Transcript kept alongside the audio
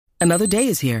Another day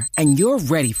is here, and you're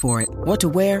ready for it. What to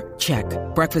wear? Check.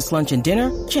 Breakfast, lunch, and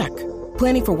dinner? Check.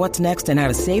 Planning for what's next and how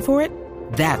to save for it?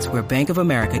 That's where Bank of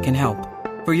America can help.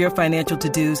 For your financial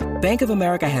to-dos, Bank of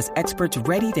America has experts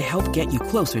ready to help get you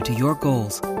closer to your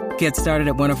goals. Get started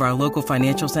at one of our local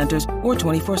financial centers or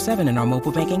 24/7 in our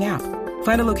mobile banking app.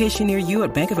 Find a location near you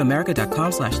at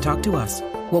bankofamerica.com/talktous.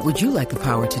 What would you like the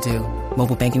power to do?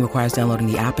 Mobile banking requires downloading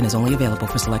the app and is only available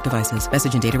for select devices.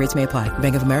 Message and data rates may apply.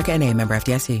 Bank of America N.A., member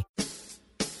FDIC.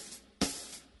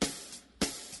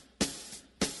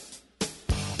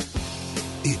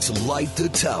 It's Light the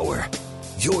Tower,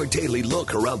 your daily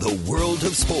look around the world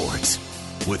of sports.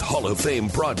 With Hall of Fame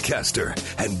broadcaster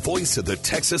and voice of the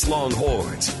Texas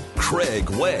Longhorns, Craig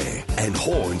Way, and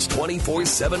Horns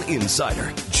 24/7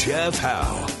 insider, Jeff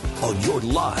Howe. On your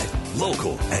live,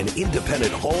 local, and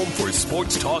independent home for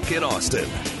sports talk in Austin,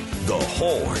 The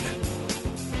Horn.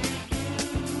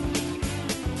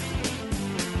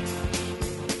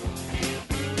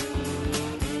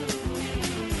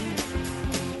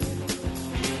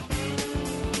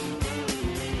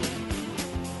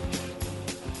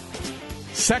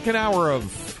 Second hour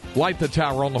of Light the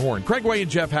Tower on the Horn. Craig Way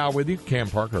and Jeff Howe with you. Cam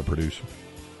Parker, our producer.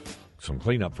 Some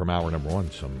cleanup from hour number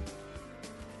one.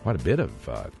 Quite a bit of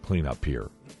cleanup here.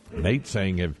 Nate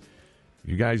saying, have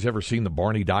you guys ever seen the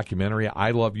Barney documentary?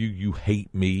 I Love You, You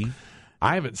Hate Me.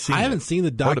 I haven't seen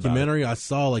the documentary. I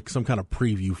saw like some kind of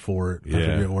preview for it. Yeah.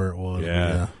 I forget where it was.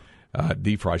 Yeah.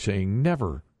 D-Fry saying,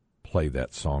 never play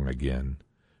that song again,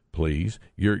 please.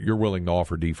 You're willing to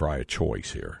offer D-Fry a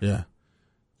choice here. Yeah.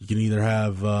 You can either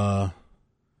have, I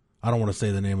don't want to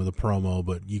say the name of the promo,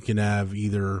 but you can have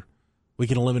either, we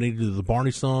can eliminate either the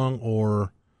Barney song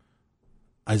or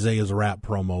Isaiah's rap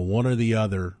promo. One or the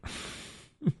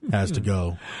has to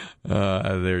go.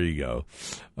 There you go.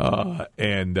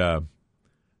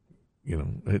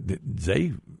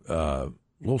 Zay, a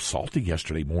little salty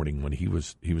yesterday morning when he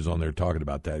was on there talking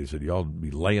about that. He said, y'all be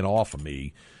laying off of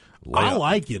me. I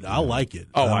like it. Oh,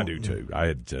 I do too. I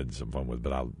had some fun with it,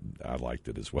 but I liked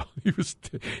it as well. He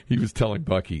was telling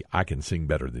Bucky, I can sing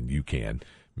better than you can,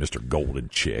 Mr. Golden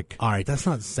Chick. All right, that's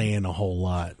not saying a whole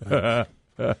lot.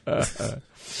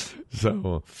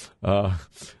 So,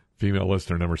 female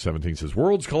listener number 17 says,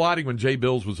 worlds colliding when Jay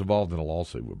Bills was involved in a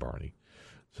lawsuit with Barney.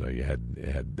 So you had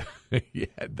you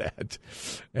had that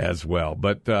as well.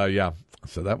 But yeah,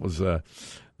 so that was the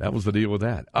deal with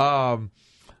that.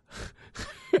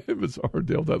 It was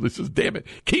Ardell Dudley says, damn it,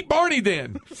 keep Barney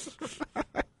then.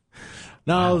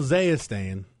 No, Zay is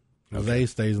staying. Okay. Zay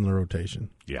stays in the rotation.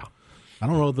 Yeah. I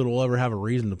don't know that we'll ever have a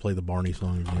reason to play the Barney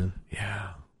song again.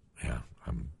 Yeah.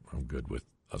 I'm good with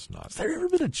us not. Has there ever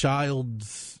been a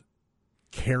child's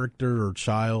character or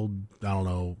child, I don't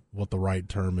know what the right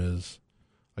term is,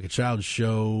 like a child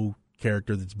show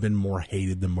character that's been more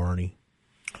hated than Barney?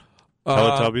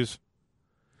 Teletubbies?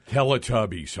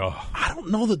 Teletubbies. Oh. I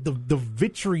don't know that the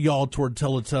vitriol toward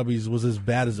Teletubbies was as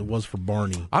bad as it was for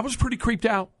Barney. I was pretty creeped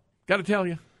out, got to tell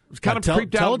you. I was kind of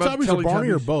creeped out about Teletubbies or Barney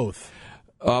or both?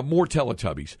 More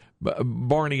Teletubbies.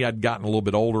 Barney, I'd gotten a little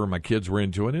bit older, and my kids were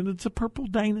into it, and it's a purple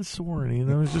dinosaur,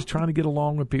 and I was just trying to get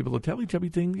along with people. The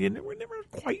Teletubby thing, we're never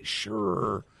quite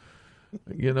sure,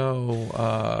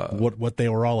 what they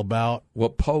were all about,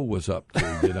 what Poe was up to,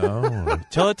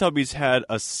 Teletubbies had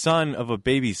a son of a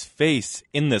baby's face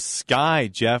in the sky,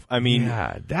 Jeff. I mean,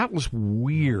 yeah, that was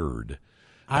weird.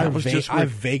 I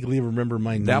vaguely remember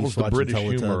my niece that was the British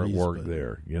Teletubbies, humor at work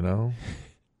there,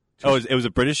 Oh, it was a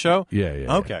British show?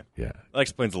 Yeah. Okay. Yeah. That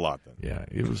explains a lot, then. Yeah,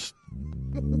 it was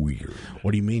weird.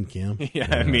 What do you mean, Cam?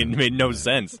 I mean, it made no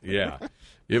sense. Yeah.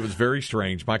 It was very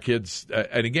strange. My kids,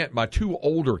 and again, my two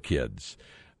older kids,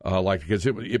 because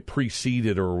it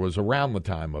preceded or was around the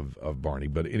time of Barney.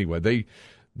 But anyway,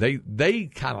 they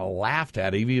kind of laughed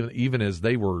at it. Even as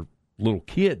they were little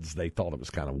kids, they thought it was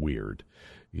kind of weird,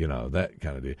 that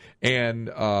kind of deal.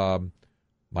 And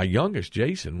my youngest,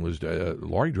 Jason, was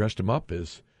Laurie dressed him up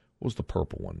as, what was the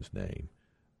purple one's name?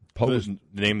 The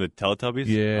name of the Teletubbies?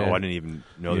 Yeah. Oh, I didn't even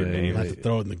know their name. I have to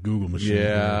throw it in the Google machine.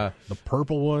 Yeah. The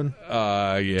purple one?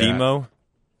 Yeah. Demo?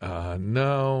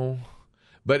 No.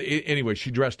 But anyway, she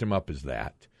dressed him up as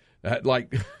that.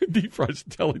 Deep fried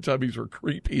Teletubbies were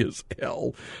creepy as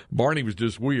hell. Barney was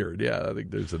just weird. Yeah, I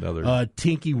think there's another.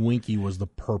 Tinky Winky was the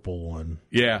purple one.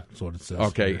 Yeah. That's what it says.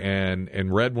 Okay,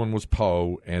 and red one was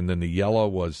Poe, and then the yellow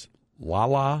was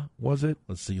Lala, was it?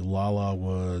 Let's see, Lala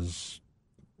was...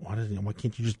 Why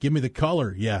can't you just give me the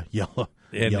color? Yeah, yellow.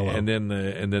 Yellow. And then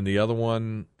the other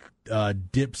one,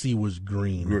 Dipsy was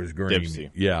green. Was green. Dipsy.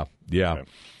 Yeah. Okay.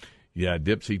 Yeah,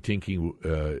 Dipsy, Tinky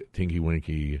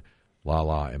Winky,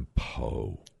 Lala and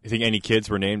Poe. You think any kids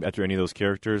were named after any of those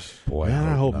characters? Boy, Man,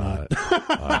 I hope not.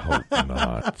 I hope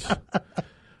not.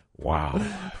 Wow.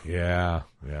 Yeah.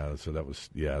 So that was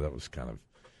kind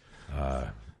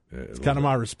of. It's kind of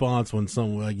my response when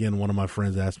one of my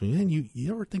friends asked me, "Man,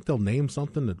 you ever think they'll name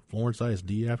something at Florence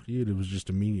ISD after you?" It was just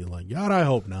immediate, like, God, I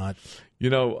hope not.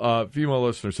 Female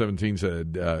listener 17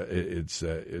 said it's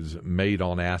made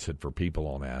on acid for people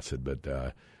on acid,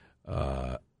 but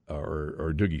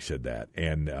or Doogie said that,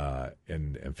 and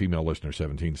female listener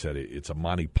 17 said it's a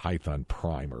Monty Python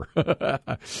primer.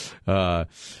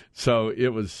 So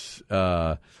it was,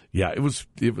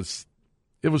 it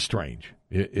was strange.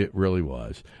 It really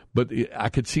was. But I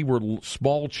could see where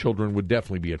small children would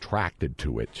definitely be attracted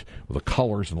to it, with the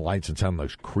colors and lights and sound,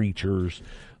 those creatures,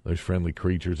 those friendly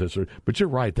creatures. But you're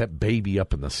right, that baby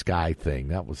up in the sky thing,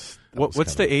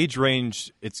 What's the age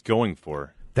range it's going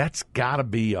for? That's got to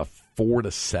be a 4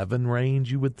 to 7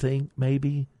 range, you would think,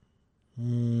 maybe.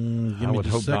 I would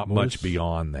hope not much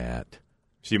beyond that.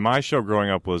 See, my show growing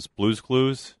up was Blue's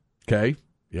Clues. Okay.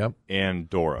 Yep. And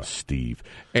Dora. Steve.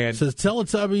 And it says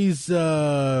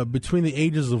Teletubbies between the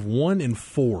ages of 1 and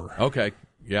 4. Okay.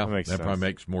 Yeah, that probably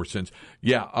makes more sense.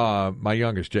 Yeah, my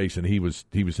youngest, Jason, he was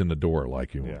in the door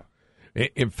like you were. Yeah.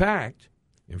 In fact,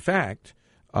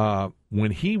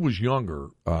 when he was younger,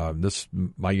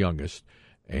 my youngest,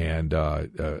 and I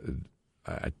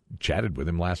chatted with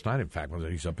him last night. In fact,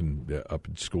 he's up in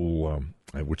school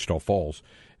at Wichita Falls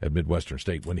at Midwestern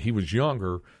State. When he was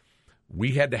younger,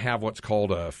 we had to have what's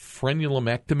called a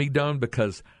frenulumectomy done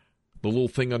because the little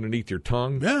thing underneath your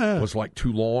tongue was like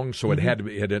too long, so it had to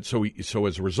be. So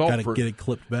as a result, got to get it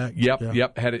clipped back.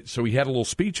 Yep. Had it. So he had a little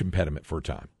speech impediment for a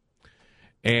time,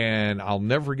 and I'll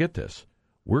never forget this.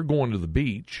 We're going to the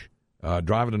beach,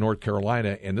 driving to North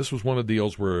Carolina, and this was one of the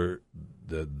deals where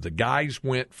the guys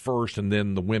went first, and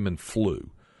then the women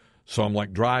flew. So I'm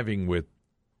like driving with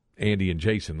Andy and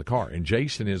Jason in the car, and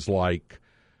Jason is like,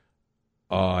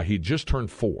 he just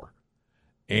turned 4,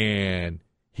 and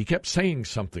he kept saying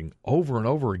something over and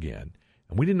over again,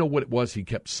 and we didn't know what it was he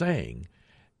kept saying.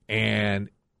 And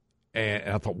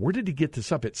I thought, where did he get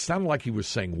this up? It sounded like he was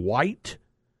saying white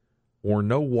or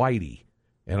no whitey.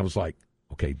 And I was like,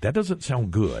 okay, that doesn't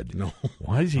sound good. No.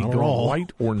 Why is he going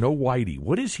white or no whitey?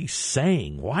 What is he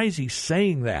saying? Why is he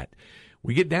saying that?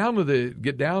 We get down to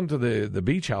the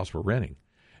beach house we're renting,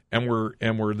 and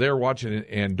we're there watching it,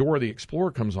 and Dora the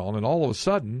Explorer comes on, and all of a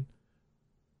sudden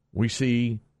we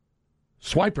see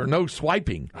swipe or no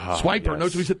swiping. Swipe or no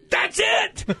swiping. We said, that's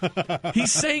it!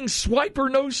 He's saying swipe or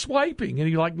no swiping. And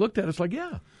he looked at us like,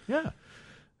 yeah.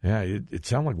 It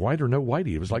sounded like white or no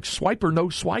whitey. It was like swipe or no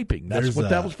swiping. That's what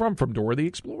that was from Dora the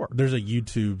Explorer. There's a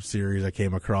YouTube series I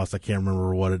came across. I can't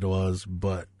remember what it was,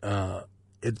 but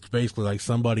it's basically like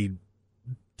somebody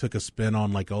took a spin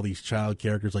on like all these child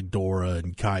characters like Dora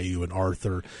and Caillou and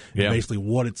Arthur, and basically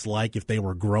what it's like if they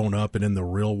were grown up and in the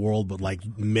real world, but like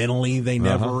mentally they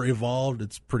never evolved.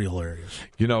 It's pretty hilarious.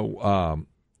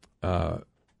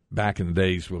 Back in the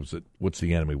days, what's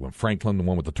the anime one? Franklin, the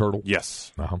one with the turtle?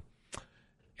 Yes.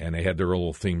 And they had their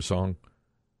little theme song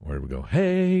where we go,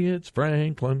 hey, it's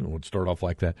Franklin. It would start off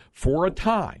like that. For a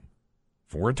time,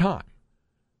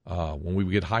 when we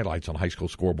would get highlights on High School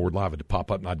Scoreboard Live, it'd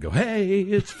pop up and I'd go, hey,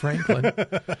 it's Franklin.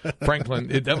 Franklin,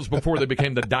 that was before they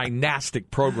became the dynastic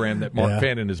program that Mark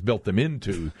Fannin has built them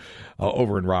into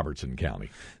over in Robertson County.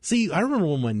 See, I remember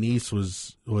when my niece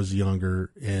was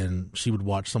younger and she would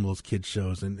watch some of those kids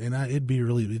shows, and it'd be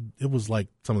really, it was like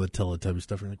some of the Teletubby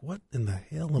stuff. You're like, what in the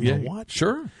hell am I watching?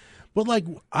 Sure. But, like,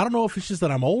 I don't know if it's just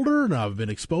that I'm older and I've been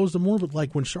exposed to more, but,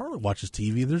 like, when Charlotte watches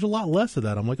TV, there's a lot less of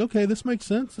that. I'm like, okay, this makes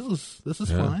sense. This is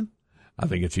fine. I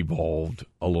think it's evolved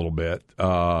a little bit.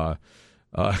 What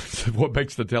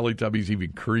makes the Teletubbies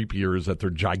even creepier is that they're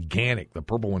gigantic. The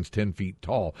purple one's 10 feet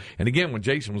tall. And, again, when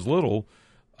Jason was little,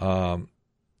 I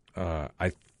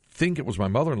think it was my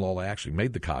mother-in-law that actually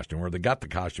made the costume, or they got the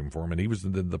costume for him, and he was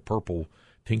in the purple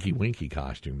Tinky Winky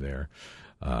costume there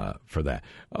for that.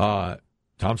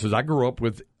 Tom says, I grew up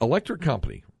with Electric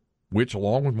Company, which,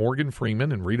 along with Morgan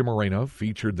Freeman and Rita Moreno,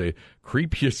 featured the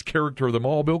creepiest character of them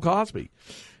all, Bill Cosby.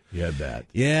 You had that.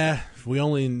 Yeah, if we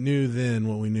only knew then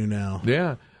what we knew now.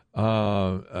 Yeah.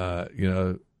 What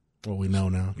we know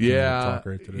now. Yeah.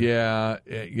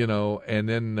 And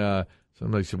then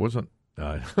somebody said, wasn't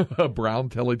a brown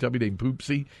Teletubby named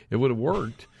Poopsie? It would have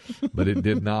worked, but it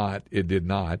did not. It did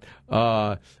not.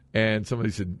 And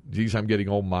somebody said, geez, I'm getting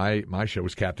old. My show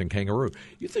was Captain Kangaroo.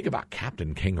 You think about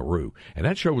Captain Kangaroo, and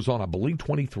that show was on, I believe,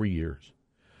 23 years.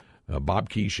 Bob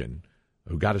Keeshan,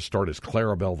 who got his start as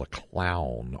Clarabelle the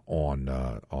Clown on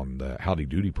the Howdy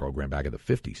Doody program back in the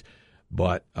 50s.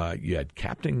 But you had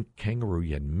Captain Kangaroo,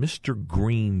 you had Mr.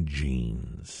 Green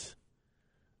Jeans,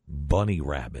 Bunny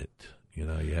Rabbit. You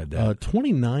had that.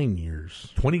 29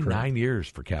 years. 29 years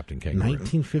for Captain Kangaroo.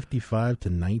 1955 to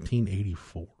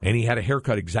 1984. And he had a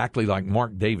haircut exactly like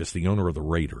Mark Davis, the owner of the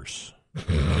Raiders.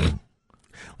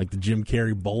 Like the Jim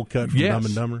Carrey bowl cut from Dumb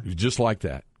and Dumber? Just like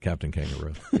that, Captain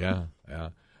Kangaroo. Yeah.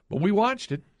 But we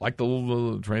watched it, like the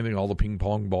little training, all the ping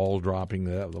pong balls dropping.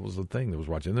 That was the thing that was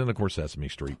watching. And then, of course, Sesame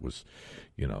Street was,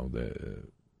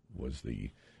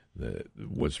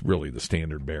 was really the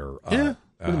standard bearer.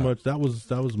 Pretty much. That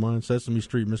was mine. Sesame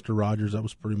Street, Mr. Rogers. That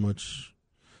was pretty much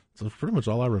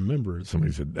all I remember.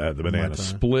 Somebody said the Banana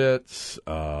Splits.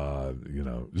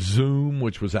 Zoom,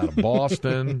 which was out of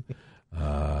Boston.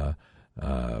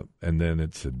 And then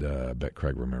it said, I bet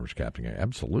Craig remembers Captain Kangaroo.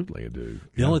 Absolutely, I do.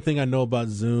 The only thing I know about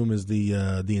Zoom is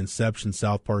the Inception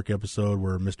South Park episode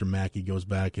where Mr. Mackey goes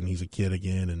back and he's a kid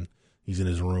again and he's in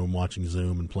his room watching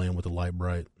Zoom and playing with the light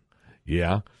bright.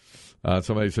 Yeah.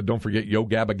 Somebody said, don't forget Yo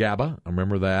Gabba Gabba. I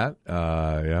remember that.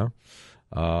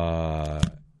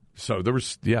 So there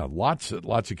was, lots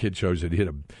of kid shows that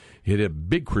hit a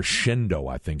big crescendo,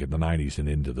 I think, in the 90s and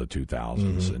into the 2000s.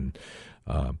 Mm-hmm.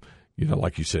 And,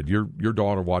 like you said, your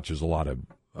daughter watches a lot of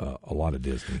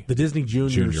Disney. The Disney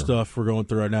Junior stuff we're going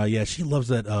through right now. Yeah, she loves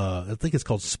that. I think it's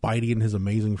called Spidey and His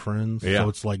Amazing Friends. Yeah. So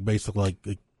it's like basically like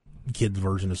a kid's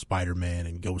version of Spider-Man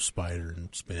and Ghost Spider and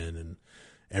Spin, and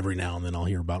every now and then I'll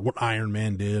hear about what Iron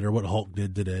Man did or what Hulk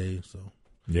did today. So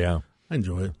yeah, I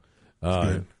enjoy it.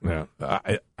 Bozo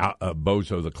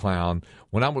the Clown.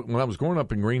 When I was growing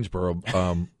up in Greensboro,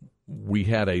 we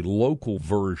had a local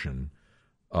version.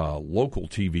 Local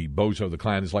TV, Bozo the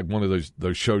Clown, is like one of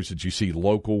those shows that you see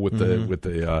local with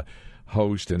the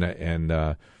host,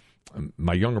 and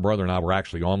my younger brother and I were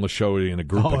actually on the show in a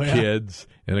group of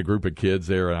kids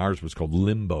there, and ours was called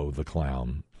Limbo the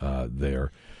Clown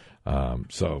there.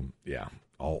 So yeah,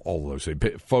 all those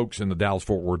folks in the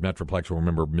Dallas-Fort Worth Metroplex will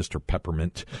remember Mr.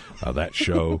 Peppermint, that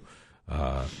show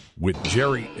with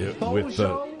Jerry with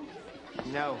no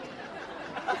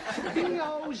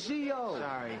B-O-Z-O.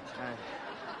 Sorry.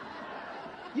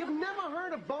 You've never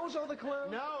heard of Bozo the Clown?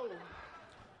 No.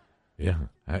 Yeah,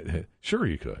 sure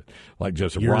you could. Like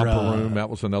Joseph Romper Room, that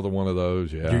was another one of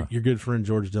those. Yeah, your good friend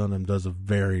George Dunham does a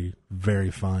very,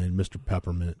 very fine Mr.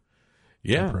 Peppermint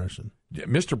impression.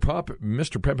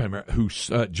 Mr. Peppermint, who's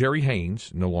Jerry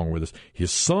Haynes, no longer with us.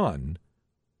 His son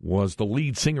was the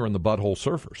lead singer in the Butthole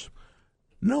Surfers.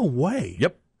 No way.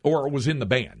 Yep, or was in the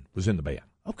band.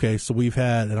 Okay, so we've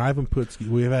had an Ivan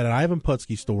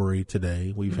Putski story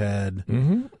today. We've had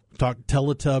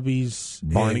Teletubbies,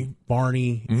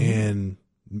 Barney, and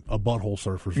a Butthole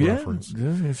Surfers reference.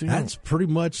 That pretty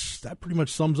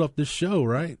much sums up this show,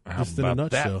 right? Just in a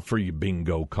nutshell. That for your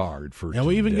bingo card for and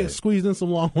we even get squeezed in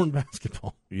some Longhorn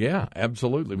basketball. Yeah,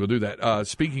 absolutely. We'll do that.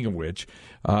 Speaking of which,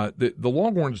 the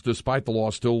Longhorns, despite the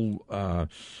loss, still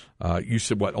you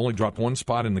said only dropped one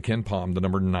spot in the Ken Palm, the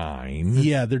number 9.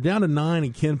 Yeah, they're down to 9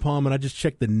 in Ken Palm, and I just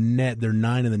checked the net. They're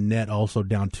 9 in the net, also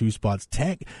down 2 spots.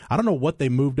 Tech, I don't know what they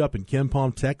moved up in Ken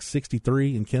Palm. Tech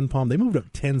 63 in Ken Palm. They moved up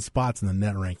 10 spots in the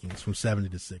net rankings from 70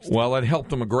 to 60. Well, it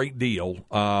helped them a great deal.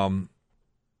 I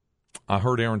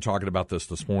heard Aaron talking about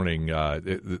this morning.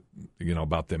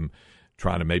 About them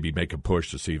trying to maybe make a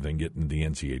push to see if they can get into the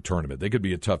NCAA tournament. They could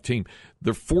be a tough team.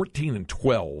 They're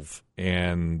 14-12,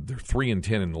 and they're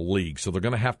 3-10 in the league, so they're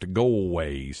going to have to go a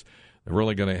ways. They're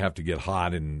really going to have to get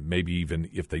hot, and maybe even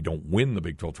if they don't win the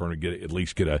Big 12 tournament, at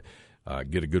least get a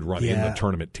good run in the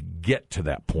tournament to get to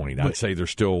that point. I'd say they're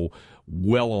still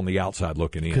well on the outside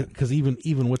looking in. Because even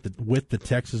with the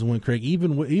Texas win, Craig,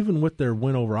 even with their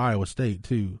win over Iowa State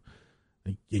too,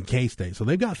 in K-State, so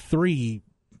they've got three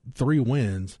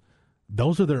wins.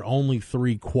 Those are their only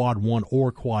 3 quad 1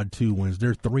 or quad 2 wins.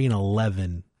 They're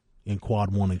 3-11 in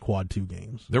quad 1 and quad 2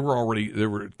 games. There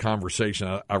were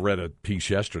conversation. I read a piece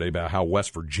yesterday about how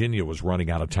West Virginia was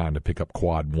running out of time to pick up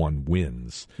quad 1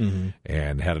 wins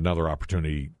and had another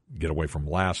opportunity to get away from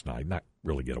last night. Not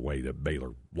really get away. That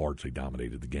Baylor largely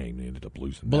dominated the game. They ended up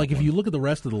losing. But if you look at the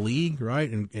rest of the league, right,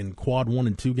 in quad 1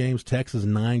 and 2 games, Texas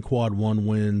 9 quad 1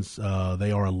 wins. They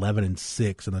are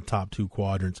 11-6 in the top 2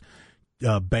 quadrants.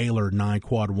 Baylor 9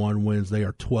 quad 1 wins. They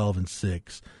are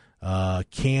 12-6.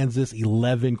 Kansas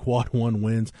 11 quad 1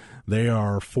 wins. They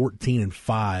are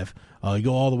 14-5. You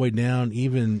go all the way down.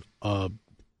 Even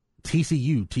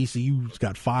TCU. TCU's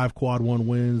got 5 quad 1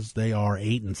 wins. They are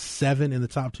 8-7 in the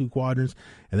top 2 quadrants,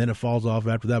 and then it falls off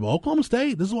after that. But Oklahoma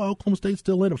State. This is why Oklahoma State's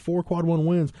still in at 4 quad 1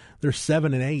 wins. They're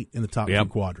 7-8 in the top 2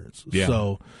 quadrants. Yeah.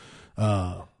 So,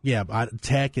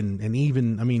 Tech and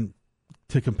even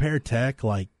to compare Tech,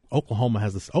 like, Oklahoma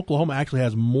has this. Oklahoma actually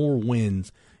has more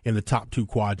wins in the top 2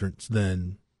 quadrants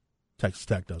than Texas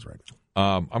Tech does right now.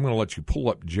 I'm going to let you pull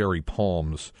up Jerry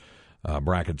Palm's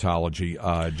bracketology.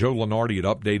 Joe Lunardi had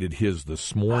updated his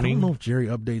this morning. I don't know if Jerry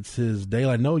updates his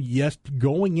daily. I know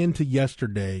going into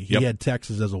yesterday, he had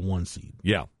Texas as a 1 seed.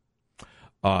 Yeah.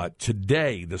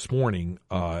 Today, this morning,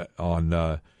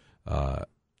 on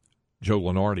Joe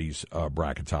Lunardi's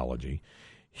bracketology,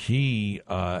 he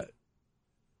has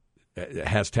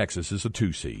Texas as a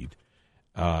 2 seed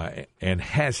and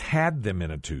has had them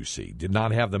in a 2 seed, did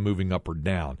not have them moving up or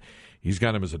down. He's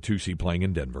got them as a 2 seed playing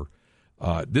in Denver.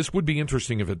 This would be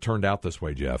interesting if it turned out this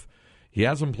way, Jeff. He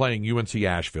has them playing UNC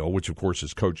Asheville, which, of course,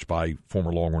 is coached by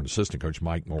former Longhorn assistant coach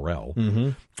Mike Morrell,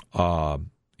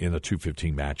 in the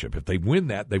 2-15 matchup. If they win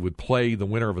that, they would play the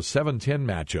winner of a 7-10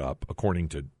 matchup, according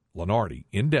to Lunardi,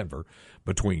 in Denver,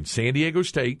 between San Diego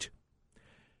State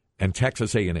and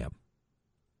Texas A&M,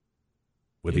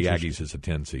 with the Aggies as a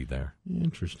 10 seed there.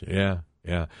 Interesting. Yeah.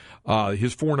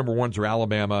 His 4 number ones are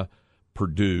Alabama,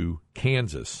 Purdue,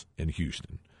 Kansas, and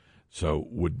Houston. So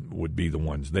would be the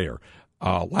ones there.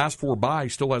 Last 4 bye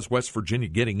still has West Virginia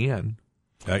getting in.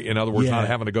 In other words, not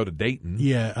having to go to Dayton.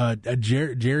 Yeah,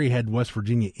 Jerry had West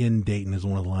Virginia in Dayton as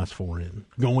one of the last 4 in.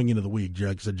 Going into the week,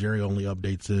 Jerry said Jerry only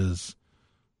updates his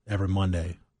every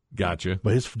Monday. Gotcha.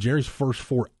 But Jerry's first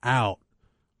 4 out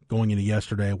going into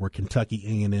yesterday were Kentucky,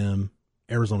 A&M,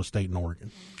 Arizona State, and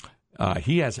Oregon.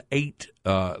 He has 8.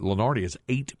 Lunardi has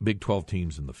 8 Big 12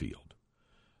 teams in the field.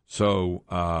 So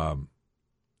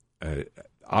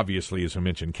obviously, as I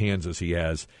mentioned, Kansas he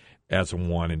has as a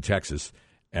 1 and Texas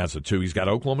as a 2. He's got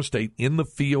Oklahoma State in the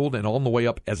field and on the way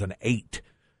up as an 8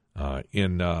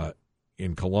 in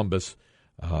Columbus.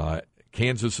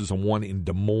 Kansas is a 1 in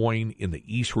Des Moines in the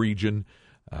East region.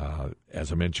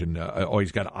 As I mentioned,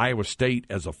 he's got Iowa State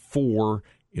as a 4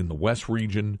 in the West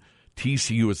region.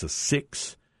 TCU is a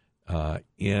 6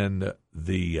 in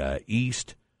the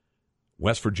East.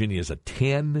 West Virginia is a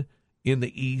 10 in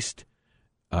the East.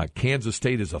 Kansas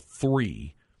State is a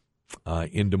 3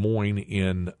 in Des Moines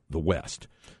in the West.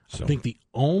 So, I think the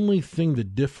only thing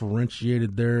that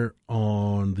differentiated there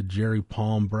on the Jerry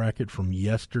Palm bracket from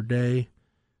yesterday,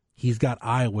 he's got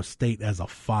Iowa State as a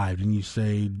 5. Didn't you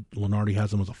say Lunardi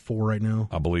has him as a 4 right now?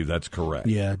 I believe that's correct.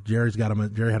 Yeah, Jerry had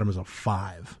him as a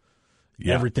 5.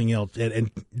 Yeah. Everything else, and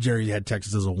Jerry had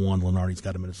Texas as a 1. Lunardi's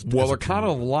got him as a 2. Well, they're kind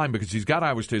of on the line because he's got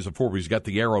Iowa State as a 4, but he's got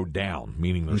the arrow down,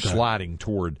 meaning they're sliding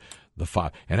toward the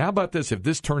 5. And how about this? If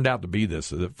this turned out to be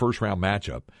the first-round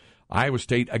matchup, Iowa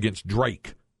State against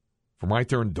Drake from right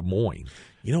there in Des Moines.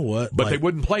 You know what? But they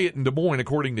wouldn't play it in Des Moines.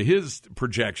 According to his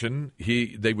projection,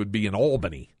 they would be in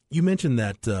Albany. You mentioned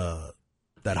that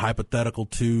hypothetical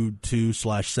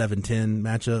 2/7-10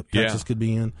 matchup Texas could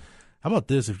be in. How about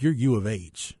this? If you're U of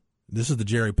H, this is the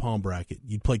Jerry Palm bracket.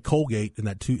 You'd play Colgate in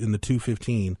the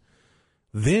 2-15.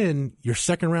 Then your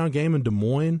second-round game in Des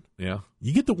Moines,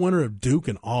 you get the winner of Duke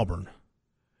and Auburn.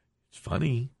 It's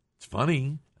funny.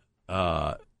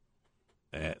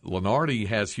 Lunardi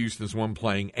has Houston's 1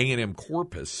 playing A&M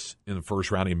Corpus in the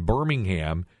first round in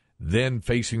Birmingham, then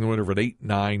facing the winner of an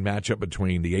 8-9 matchup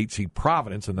between the 8 seed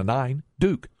Providence and the 9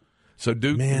 Duke. So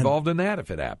Duke involved in that if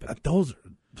it happened.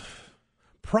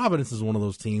 Providence is one of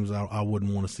those teams I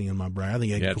wouldn't want to see in my bracket.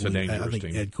 I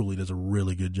think Ed Cooley does a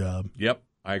really good job. Yep,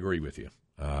 I agree with you.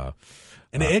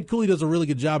 Ed Cooley does a really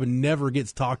good job and never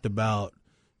gets talked about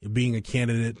being a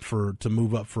candidate to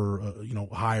move up for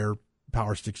higher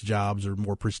Power 6 jobs or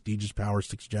more prestigious Power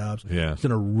 6 jobs. Yeah. He's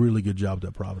done a really good job with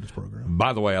that Providence program.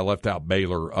 By the way, I left out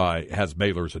Baylor. Has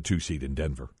Baylor as a 2 seed in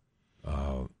Denver,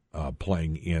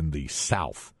 playing in the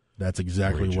South. That's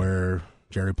exactly region. where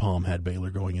Jerry Palm had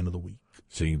Baylor going into the week.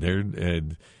 See,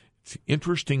 it's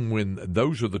interesting when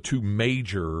those are the 2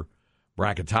 major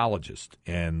bracketologists,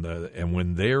 and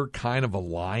when they're kind of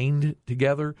aligned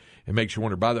together, it makes you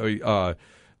wonder. By the way,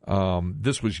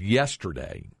 this was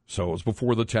yesterday, so it was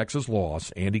before the Texas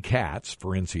loss. Andy Katz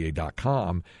for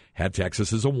NCAA.com had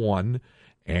Texas as a 1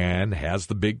 and has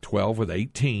the Big 12 with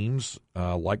 8 teams,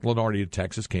 like Lunardi at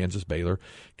Texas, Kansas, Baylor,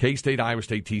 K-State, Iowa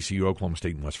State, TCU, Oklahoma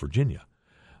State, and West Virginia.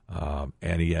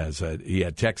 And he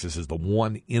had Texas as the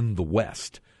 1 in the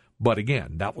West. But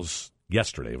again, that was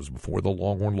yesterday. It was before the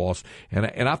Longhorn loss. And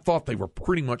I thought they were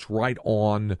pretty much right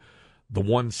on the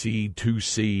 1 seed, 2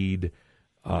 seed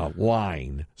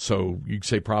line. So you could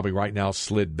say probably right now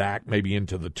slid back maybe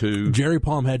into the 2. Jerry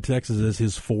Palm had Texas as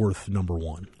his 4th number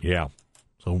 1. Yeah.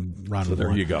 So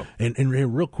there you go. And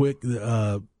real quick,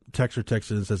 Texter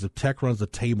Texas says if Tech runs the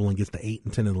table and gets to 8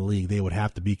 and 10 in the league, they would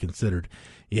have to be considered.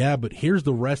 Yeah, but here's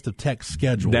the rest of Tech's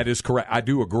schedule. That is correct. I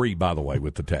do agree, by the way,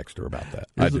 with the texter about that.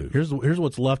 Here's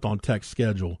what's left on Tech's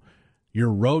schedule. Your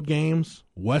road games,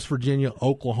 West Virginia,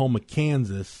 Oklahoma,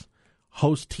 Kansas,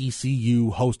 host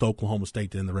TCU, host Oklahoma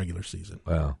State in the regular season.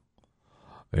 Well,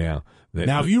 yeah.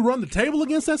 Now, if you run the table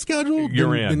against that schedule,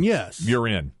 then yes. You're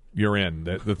in.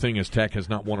 The thing is, Tech has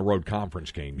not won a road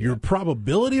conference game yet. Your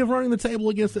probability of running the table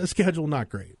against that schedule, not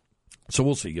great. So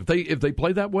we'll see. If they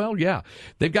play that well, yeah.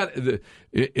 They've got,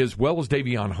 as well as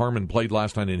Davion Harmon played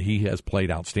last night, and he has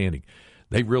played outstanding,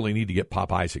 they really need to get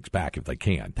Pop Isaacs back if they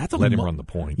can. Let him run the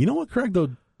point. You know what, Craig, though?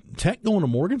 Tech going to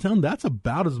Morgantown, that's a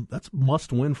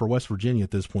must win for West Virginia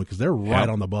at this point because they're right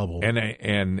on the bubble, and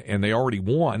they already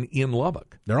won in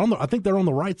Lubbock. I think they're on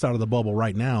the right side of the bubble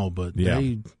right now, but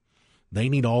they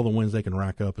need all the wins they can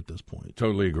rack up at this point.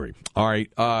 Totally agree. All right,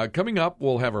 coming up,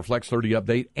 we'll have our Flex 30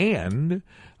 update, and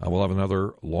we'll have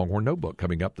another Longhorn Notebook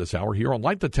coming up this hour here on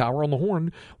Light the Tower on the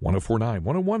Horn, 104.9, 101.9,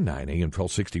 AM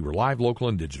 1260. We're live, local,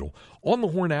 and digital on the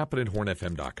Horn app and at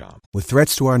hornfm.com. With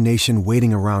threats to our nation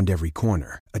waiting around every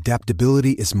corner,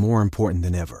 adaptability is more important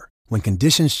than ever. When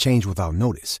conditions change without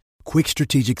notice, quick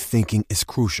strategic thinking is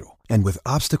crucial. And with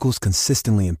obstacles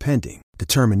consistently impending,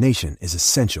 determination is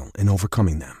essential in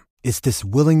overcoming them. It's this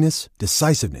willingness,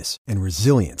 decisiveness, and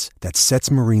resilience that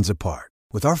sets Marines apart.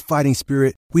 With our fighting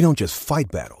spirit, we don't just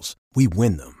fight battles, we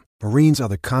win them. Marines are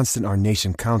the constant our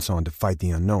nation counts on to fight the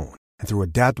unknown. And through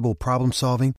adaptable problem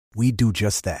solving, we do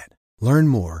just that. Learn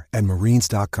more at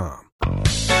Marines.com. Craig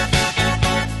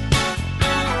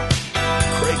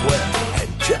Webb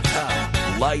and Jeff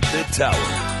Howe light the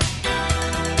tower.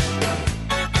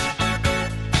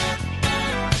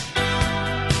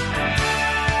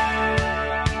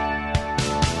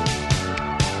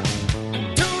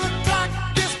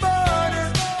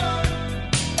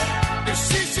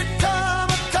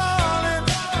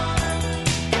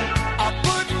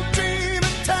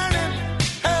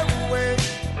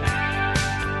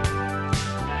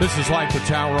 This is Light the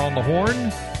Tower on the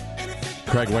Horn.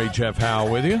 Craig Wade, Jeff Howe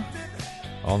with you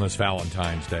on this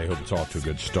Valentine's Day. Hope it's off to a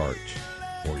good start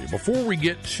for you. Before we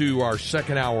get to our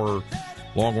second hour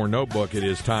Longhorn Notebook, it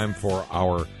is time for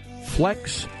our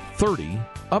Flex 30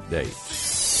 updates.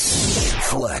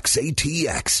 Flex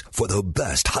ATX for the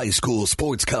best high school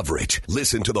sports coverage.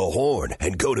 Listen to the Horn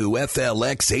and go to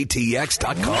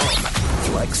FLXATX.com.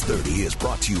 Flex 30 is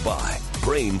brought to you by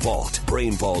Brain Vault.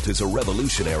 Brain Vault is a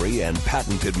revolutionary and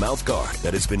patented mouthguard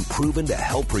that has been proven to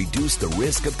help reduce the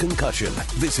risk of concussion.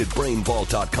 Visit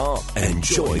BrainVault.com and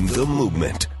join the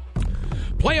movement.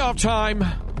 Playoff time.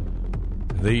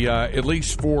 At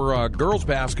least for girls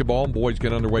basketball, and boys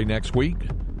get underway next week.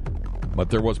 But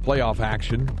there was playoff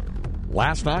action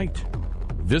last night.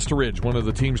 Vista Ridge, one of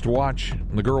the teams to watch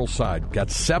on the girls' side, got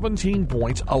 17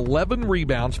 points, 11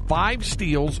 rebounds, 5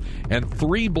 steals, and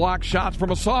 3 blocked shots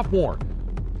from a sophomore,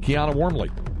 Kiana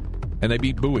Wormley. And they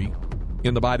beat Bowie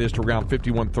in the bi-district round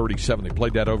 51-37. They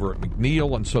played that over at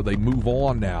McNeil, and so they move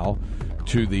on now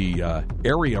to the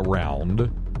area round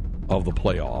of the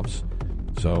playoffs.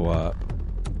 So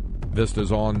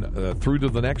Vista's on through to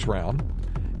the next round,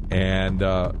 and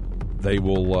they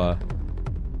will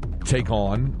take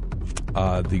on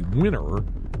the winner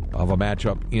of a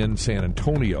matchup in San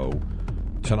Antonio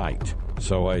tonight.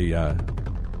 So a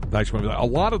nice one. A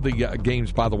lot of the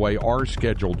games, by the way, are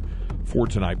scheduled for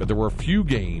tonight, but there were a few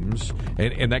games,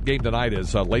 and that game tonight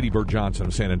is Lady Bird Johnson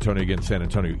of San Antonio against San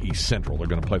Antonio East Central. They're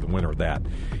going to play the winner of that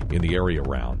in the area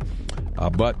round.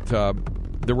 But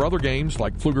there were other games,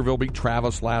 like Pflugerville beat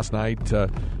Travis last night,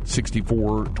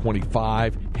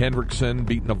 64-25. Hendrickson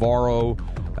beat Navarro,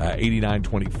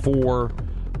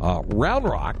 89-24. Round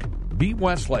Rock beat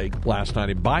Westlake last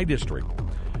night in bi-district,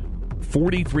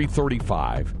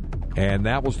 43-35. And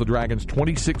that was the Dragons'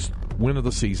 26th win of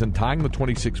the season, tying the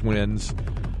 26 wins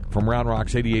from Round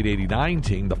Rock's 88-89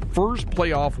 team. The first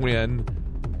playoff win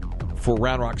for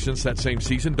Round Rock since that same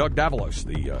season. Doug Davalos,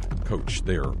 the coach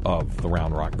there of the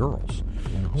Round Rock girls.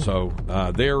 Mm-hmm. So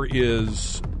there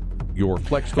is your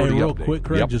Flex 30 real update. Quick,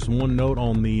 Craig, just one note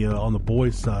on the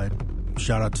boys' side.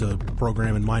 Shout out to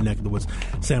program in my neck of the woods.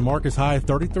 San Marcos High,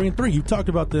 33-3. You talked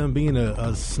about them being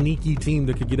a sneaky team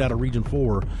that could get out of Region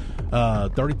 4.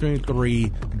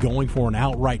 33-3, going for an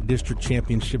outright district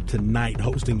championship tonight,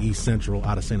 hosting East Central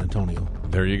out of San Antonio.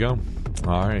 There you go.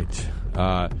 All right.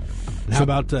 How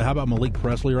about Malik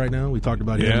Presley right now? We talked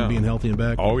about him being healthy and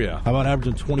back. Oh, yeah. How about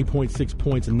averaging 20.6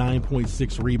 points and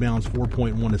 9.6 rebounds,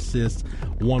 4.1 assists,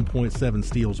 1.7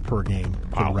 steals per game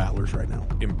for the Rattlers right now.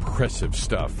 Impressive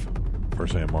stuff for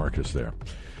San Marcos there.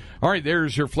 All right,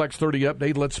 there's your Flex 30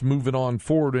 update. Let's move it on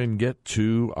forward and get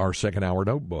to our second hour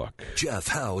notebook. Jeff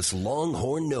Howe's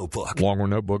Longhorn Notebook.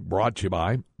 Longhorn Notebook brought to you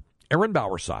by Erin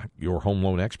Bowersock, your home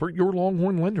loan expert, your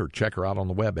Longhorn lender. Check her out on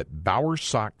the web at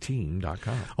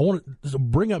bowersockteam.com. I want to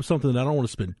bring up something that I don't want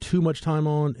to spend too much time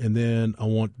on, and then I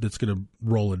want that's going to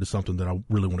roll into something that I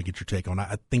really want to get your take on.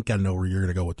 I think I know where you're going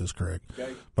to go with this, Craig,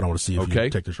 but I want to see if you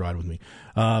take this ride with me.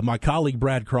 My colleague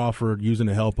Brad Crawford, using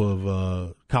the help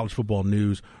of College Football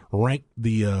News, ranked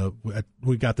we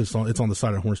got this on. It's on the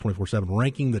site at Horns 24/7,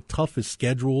 ranking the toughest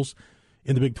schedules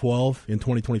in the Big 12 in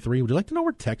 2023. Would you like to know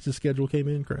where Texas' schedule came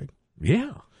in, Craig?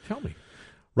 Yeah, tell me.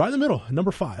 Right in the middle,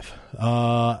 number 5.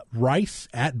 Rice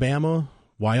at Bama,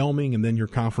 Wyoming, and then your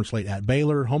conference slate at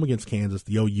Baylor, home against Kansas,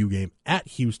 the OU game at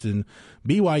Houston,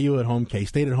 BYU at home,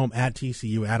 K-State at home, at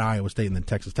TCU, at Iowa State, and then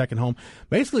Texas Tech at home.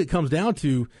 Basically, it comes down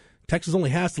to Texas only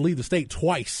has to leave the state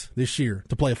twice this year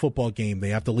to play a football game. They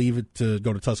have to leave it to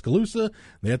go to Tuscaloosa.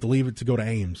 They have to leave it to go to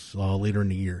Ames later in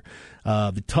the year.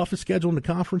 The toughest schedule in the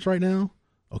conference right now,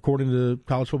 according to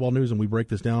College Football News, and we break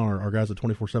this down, our guys at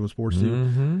 24/7 Sports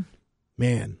do.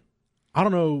 Man, I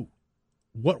don't know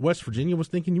what West Virginia was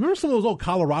thinking. You remember some of those old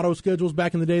Colorado schedules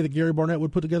back in the day that Gary Barnett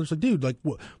would put together? It's like, dude, like,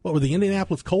 what were the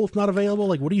Indianapolis Colts not available?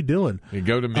 Like, what are you doing? You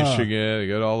go to Michigan, you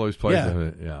go to all those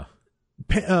places.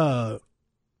 Yeah.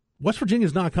 West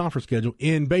Virginia's non-conference schedule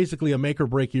in basically a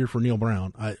make-or-break year for Neil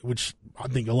Brown, which I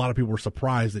think a lot of people were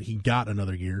surprised that he got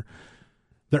another year.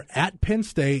 They're at Penn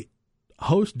State,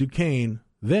 host Duquesne,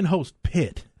 then host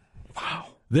Pitt. Wow.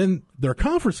 Then their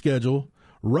conference schedule,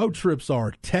 road trips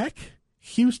are Tech,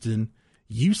 Houston,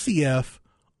 UCF,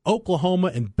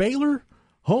 Oklahoma, and Baylor.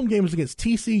 Home games against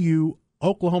TCU,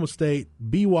 Oklahoma State,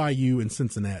 BYU, and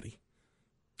Cincinnati.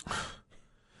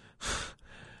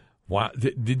 Wow.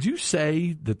 Did you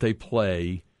say that they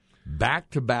play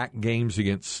back-to-back games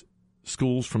against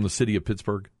schools from the city of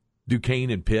Pittsburgh? Duquesne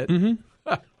and Pitt?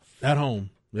 Mm-hmm. At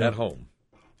home. Yeah. At home.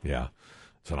 Yeah.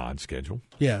 It's an odd schedule.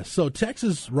 Yeah, so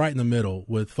Texas right in the middle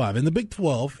with 5. In the Big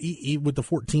 12, with the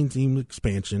 14-team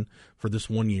expansion for this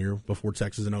 1 year before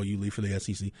Texas and OU leave for the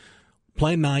SEC,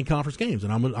 playing 9 conference games.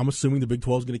 And I'm assuming the Big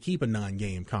 12 is going to keep a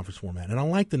 9-game conference format. And I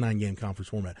like the 9-game conference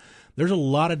format. There's a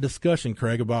lot of discussion,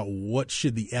 Craig, about what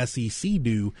should the SEC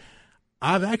do.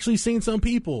 I've actually seen some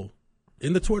people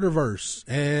in the Twitterverse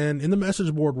and in the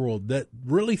message board world that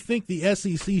really think the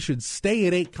SEC should stay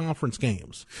at 8 conference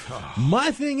games. My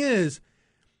thing is,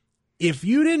 if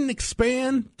you didn't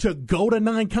expand to go to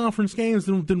 9 conference games,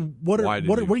 then what are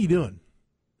you doing?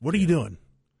 What are you doing?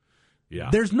 Yeah.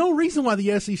 There's no reason why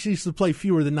the SEC should play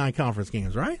fewer than 9 conference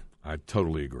games, right? I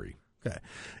totally agree. Okay.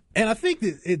 And I think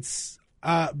that it's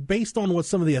based on what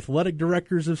some of the athletic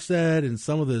directors have said and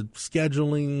some of the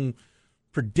scheduling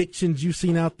predictions you've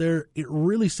seen out there, it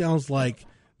really sounds like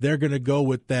they're going to go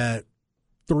with that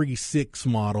 3-6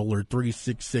 model or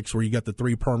 3-6-6, where you got the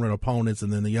 3 permanent opponents,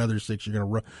 and then the other 6 the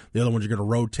other ones you're going to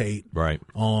rotate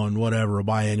on whatever, a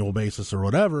biannual basis or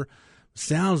whatever.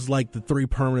 Sounds like the 3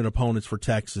 permanent opponents for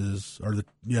Texas, or the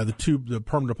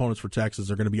permanent opponents for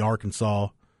Texas are going to be Arkansas,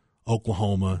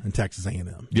 Oklahoma, and Texas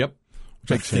A&M. Yep.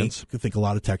 Makes sense. I think a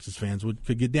lot of Texas fans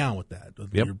could get down with that.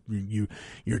 Yep.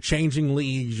 You're changing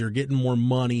leagues, you're getting more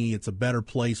money, it's a better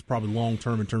place probably long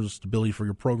term in terms of stability for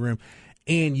your program,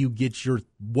 and you get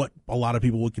what a lot of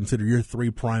people would consider your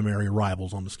 3 primary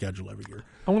rivals on the schedule every year.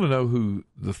 I want to know who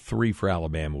the 3 for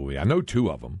Alabama will be. I know 2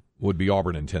 of them would be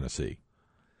Auburn and Tennessee.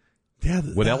 Yeah,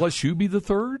 would LSU be the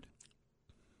 3rd?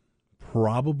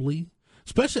 Probably.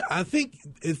 Especially, I think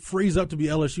it frees up to be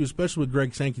LSU, especially with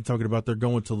Greg Sankey talking about they're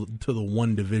going to the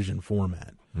 1 division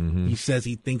format. Mm-hmm. He says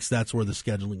he thinks that's where the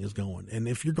scheduling is going. And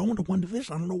if you're going to 1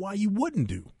 division, I don't know why you wouldn't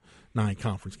do 9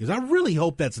 conference games. I really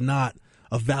hope that's not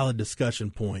a valid discussion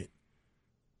point.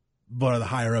 But the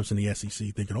higher ups in the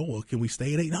SEC thinking, oh, well, can we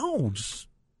stay at 8? No, just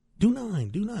do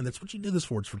 9. That's what you did this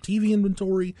for. It's for TV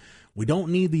inventory. We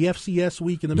don't need the FCS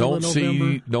week in the middle of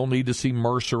November. Don't need to see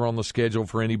Mercer on the schedule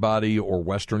for anybody, or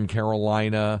Western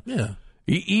Carolina. Yeah.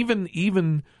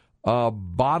 Even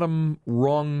bottom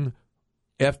rung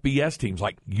FBS teams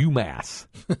like UMass.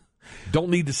 Don't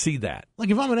need to see that. Like,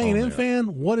 if I'm an A&M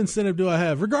fan, what incentive do I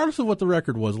have, regardless of what the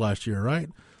record was last year, right?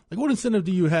 Like, what incentive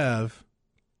do you have,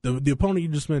 the opponent you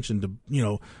just mentioned,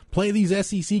 to play these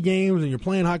SEC games, and you're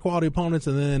playing high-quality opponents,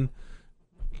 and then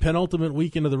penultimate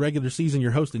weekend of the regular season,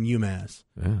 you're hosting UMass.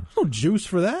 Yeah. There's no juice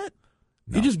for that.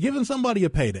 No. You're just giving somebody a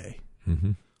payday.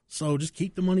 Mm-hmm. So just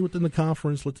keep the money within the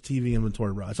conference, let the TV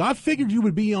inventory rise. So I figured you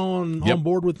would be on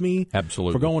board with me.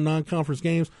 Absolutely. For going non-conference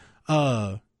games.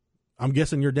 I'm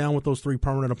guessing you're down with those 3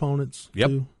 permanent opponents,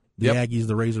 too? The Aggies,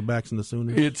 the Razorbacks, and the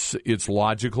Sooners? It's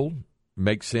logical.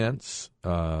 Makes sense.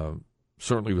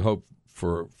 Certainly we hope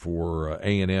for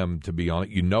A&M to be on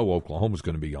it. Oklahoma's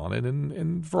going to be on it,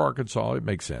 and for Arkansas, it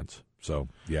makes sense. So,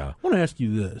 yeah. I want to ask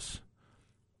you this.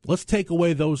 let's take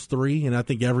away those three, and I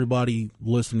think everybody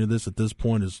listening to this at this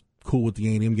point is cool with the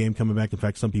A&M game coming back. In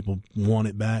fact, some people want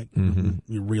it back. Mm-hmm.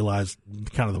 You realize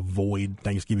kind of the void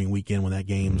Thanksgiving weekend when that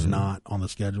game's not on the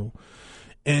schedule.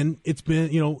 And it's been,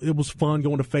 it was fun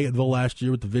going to Fayetteville last year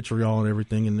with the vitriol and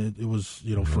everything, and it was,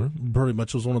 for pretty much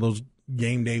it was one of those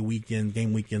game weekends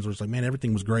where it's like, man,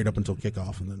 everything was great up until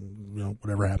kickoff, and then,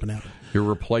 whatever happened. You're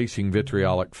replacing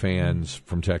vitriolic fans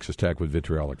from Texas Tech with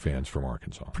vitriolic fans from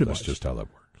Arkansas. That's just how that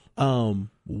works.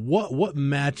 What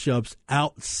matchups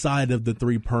outside of the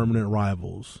three permanent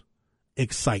rivals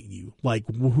excite you? Like,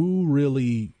 who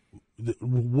really?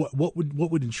 What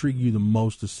would intrigue you the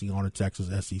most to see on a Texas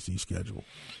SEC schedule?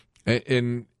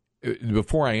 And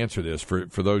before I answer this, for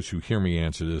those who hear me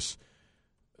answer this,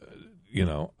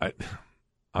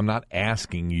 I'm not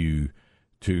asking you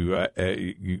to.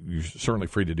 You're certainly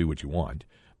free to do what you want,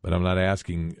 but I'm not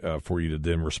asking for you to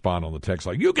then respond on the text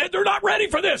like, they're not ready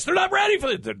for this. They're not ready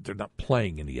for this. They're not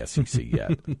playing in the SEC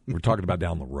yet. We're talking about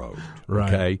down the road.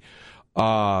 Right. Okay.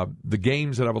 The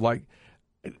games that I would like.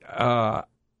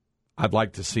 I'd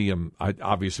like to see him.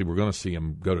 Obviously, we're going to see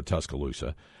him go to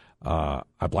Tuscaloosa.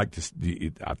 I'd like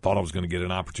to. I thought I was going to get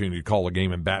an opportunity to call a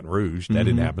game in Baton Rouge. That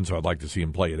didn't happen, so I'd like to see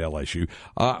him play at LSU.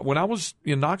 When I was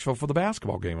in Knoxville for the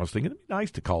basketball game, I was thinking it'd be nice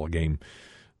to call a game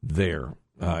there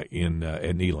at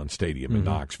Neyland Stadium in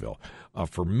Knoxville.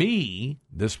 For me,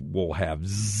 this will have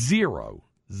zero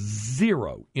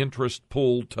interest,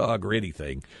 pull, tug, or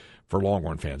anything for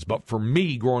Longhorn fans. But for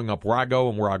me, growing up where I go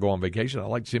and where I go on vacation, I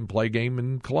like to see him play a game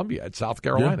in Columbia at South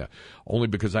Carolina, only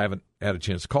because I haven't had a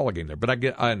chance to call a game there. But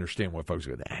I understand why folks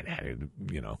go,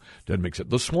 doesn't make sense.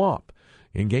 The Swamp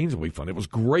in Gainesville will be fun. It was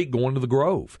great going to the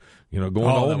Grove, going to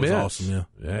Ole Miss. Awesome,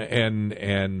 yeah.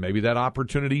 And maybe that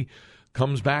opportunity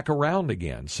comes back around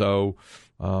again. So,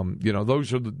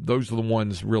 those are the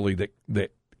ones really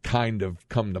that kind of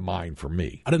come to mind for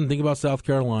me. I didn't think about South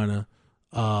Carolina.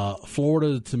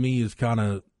 Florida to me is kind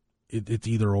of it's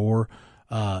either or.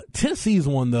 Tennessee's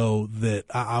one though that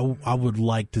I would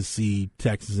like to see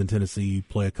Texas and Tennessee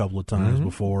play a couple of times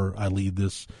before I leave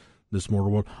this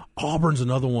mortal world. Auburn's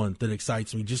another one that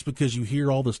excites me just because you hear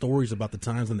all the stories about the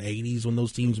times in the 80s when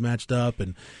those teams matched up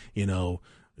and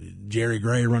Jerry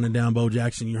Gray running down Bo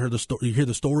Jackson. You hear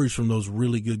the stories from those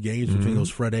really good games between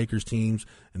those Fred Akers teams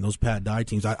and those Pat Dye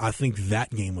teams. I think that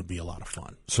game would be a lot of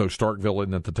fun. So Starkville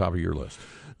isn't at the top of your list?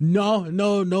 No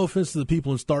offense to the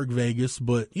people in Stark Vegas,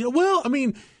 but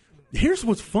here's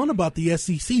what's fun about the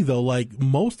SEC though. Like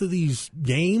most of these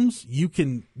games,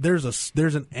 there's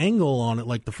an angle on it.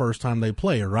 Like the first time they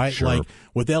play, right? Sure. Like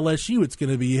with LSU, it's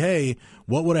going to be, hey,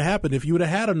 what would have happened if you would have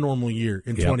had a normal year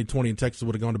in 2020 and Texas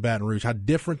would have gone to Baton Rouge? How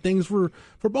different things for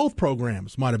both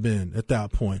programs might have been at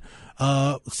that point.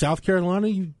 South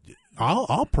Carolina,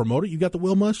 I'll promote it. You got the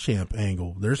Will Muschamp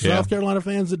angle. There's South Carolina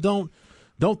fans that don't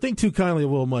think too kindly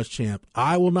of Will Muschamp.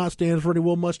 I will not stand for any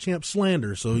Will Muschamp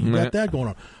slander, so you got that going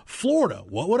on. Florida,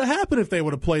 what would have happened if they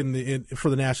would have played for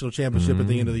the national championship at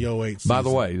the end of the 2008 season? By the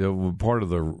way, part of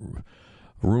the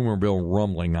rumor bill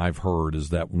rumbling I've heard is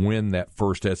that when that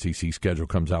first SEC schedule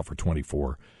comes out for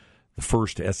 24, the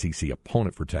first SEC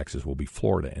opponent for Texas will be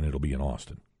Florida, and it'll be in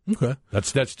Austin. Okay,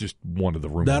 that's just one of the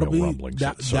rumor mill rumblings.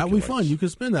 That'll be fun. You can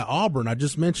spin that. Auburn, I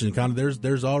just mentioned, kind of.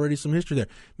 There's already some history there.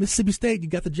 Mississippi State, you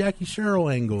got the Jackie Sherrill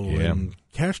angle and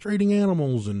castrating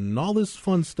animals and all this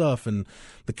fun stuff, and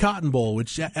the Cotton Bowl,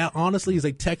 which honestly, as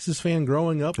a Texas fan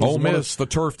growing up, Ole Miss, the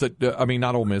turf that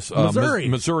not Ole Miss,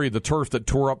 Missouri, the turf that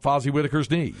tore up Fozzie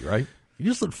Whitaker's knee, right? You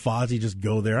just let Fozzie just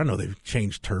go there. I know they've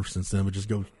changed turf since then, but just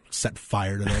go set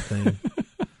fire to that thing.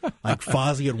 Like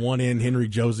Fozzie at one end, Henry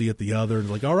Josie at the other. It's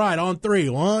like, all right, on three.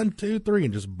 1, 2, 3,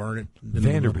 and just burn it.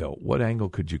 Vanderbilt. What angle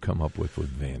could you come up with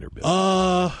Vanderbilt?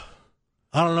 I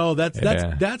don't know.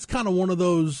 That's kind of one of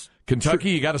those.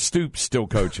 Kentucky, you got to stoop still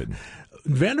coaching.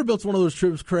 Vanderbilt's one of those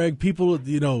trips, Craig. People,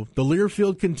 the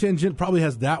Learfield contingent probably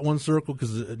has that one circle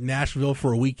because Nashville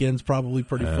for a weekend's probably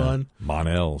pretty fun.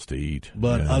 Monell's to eat,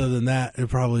 but other than that, it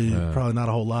probably not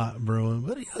a whole lot brewing.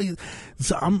 But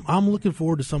so I'm looking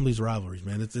forward to some of these rivalries,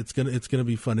 man. It's gonna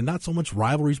be fun, and not so much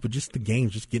rivalries, but just the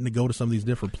games, just getting to go to some of these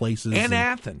different places and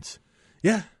Athens.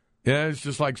 Yeah, it's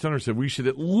just like Stunner said. We should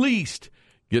at least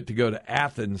get to go to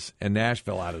Athens and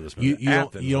Nashville out of this. You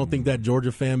don't think that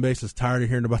Georgia fan base is tired of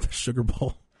hearing about the Sugar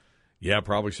Bowl? Yeah,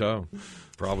 probably so.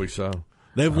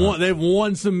 They've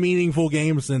won some meaningful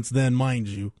games since then, mind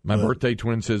you. My birthday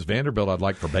twin says Vanderbilt I'd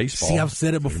like for baseball. See, I've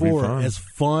said it before. As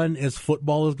fun as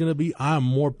football is going to be, I'm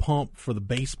more pumped for the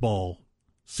baseball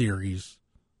series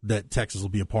that Texas will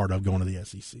be a part of going to the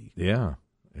SEC. Yeah.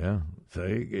 So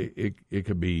it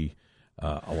could be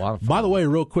A lot of fun. By the way,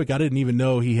 real quick, I didn't even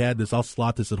know he had this. I'll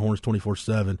slot this at Horns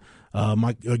 24/7.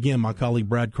 My colleague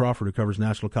Brad Crawford, who covers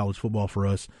national college football for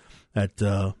us at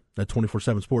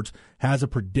 24/7 Sports, has a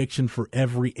prediction for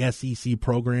every SEC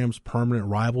program's permanent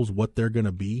rivals, what they're going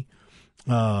to be.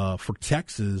 For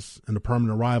Texas and the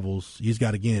permanent rivals, he's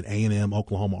got, again, A&M,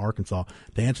 Oklahoma, Arkansas.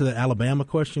 To answer that Alabama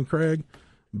question, Craig,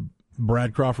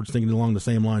 Brad Crawford's thinking along the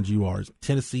same lines you are. It's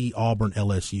Tennessee, Auburn,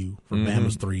 LSU for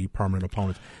Bama's 3 permanent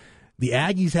opponents. The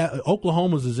Aggies have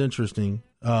Oklahoma's is interesting.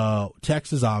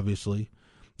 Texas, obviously.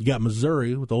 You got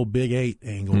Missouri with the old Big 8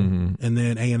 angle, and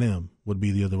then A&M would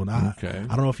be the other one. I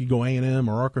don't know if you go A&M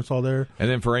or Arkansas there. And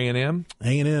then for A&M?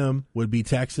 A&M would be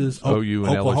Texas, OU,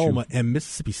 and Oklahoma, LSU. and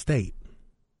Mississippi State.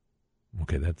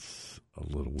 Okay, that's a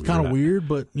little weird. Kind of weird,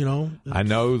 but, I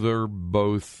know they're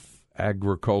both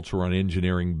agriculture and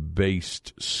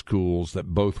engineering-based schools that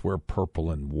both wear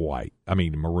purple and white. I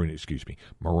mean, maroon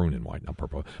and white, not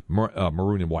purple.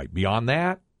 Maroon and white. Beyond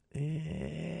that,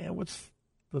 what's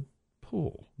the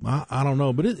pool? I don't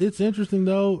know, but it's interesting,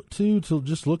 though, too, to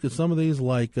just look at some of these,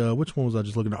 like, which one was I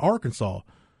just looking at? Arkansas,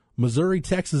 Missouri,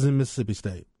 Texas, and Mississippi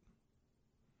State.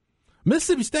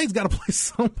 Mississippi State's got to play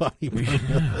somebody.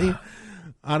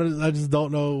 I just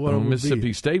don't know what it would Mississippi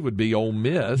be. State would be Ole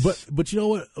Miss. But you know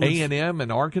what? A&M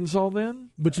and Arkansas then?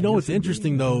 But you know what's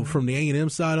interesting, though, from the A&M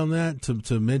side on that,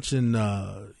 to mention,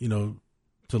 to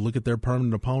look at their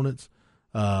permanent opponents,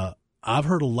 I've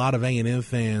heard a lot of A&M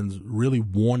fans really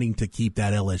wanting to keep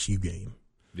that LSU game.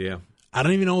 Yeah. I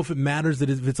don't even know if it matters that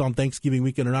if it's on Thanksgiving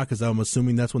weekend or not, because I'm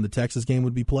assuming that's when the Texas game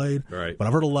would be played. Right. But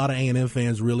I've heard a lot of A&M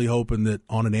fans really hoping that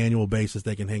on an annual basis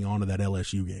they can hang on to that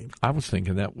LSU game. I was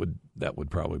thinking that would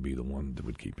probably be the one that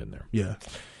would keep in there. Yeah.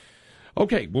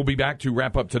 Okay, we'll be back to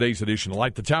wrap up today's edition of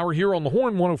Light the Tower here on the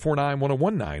Horn, 104.9, 101.9,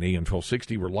 AM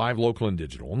 1260. We're live, local, and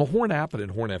digital on the Horn app and at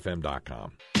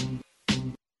hornfm.com.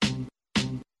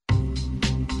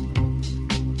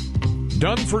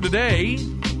 Done for today.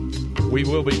 We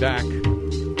will be back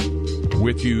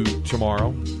with you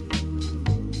tomorrow.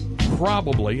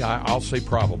 Probably, I'll say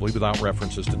probably, without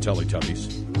references to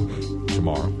Teletubbies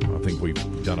tomorrow. I think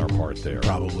we've done our part there.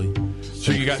 Probably.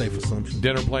 So you got safe assumption.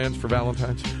 Dinner plans for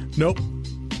Valentine's? Nope.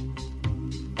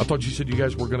 I thought you said you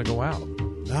guys were going to go out.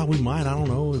 We might. I don't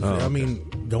know. Okay. I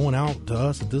mean, going out to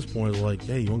us at this point is like,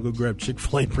 hey, you want to go grab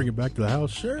Chick-fil-A and bring it back to the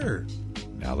house? Sure.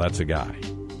 Now, that's a guy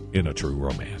in a true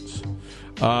romance.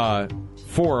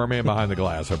 For our man behind the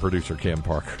glass, our producer, Cam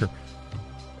Parker,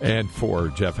 and for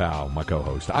Jeff Howe, my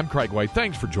co-host, I'm Craig Way.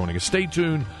 Thanks for joining us. Stay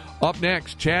tuned. Up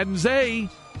next, Chad and Zay,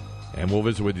 and we'll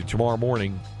visit with you tomorrow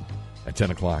morning at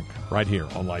 10 o'clock right here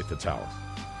on Light the Tower.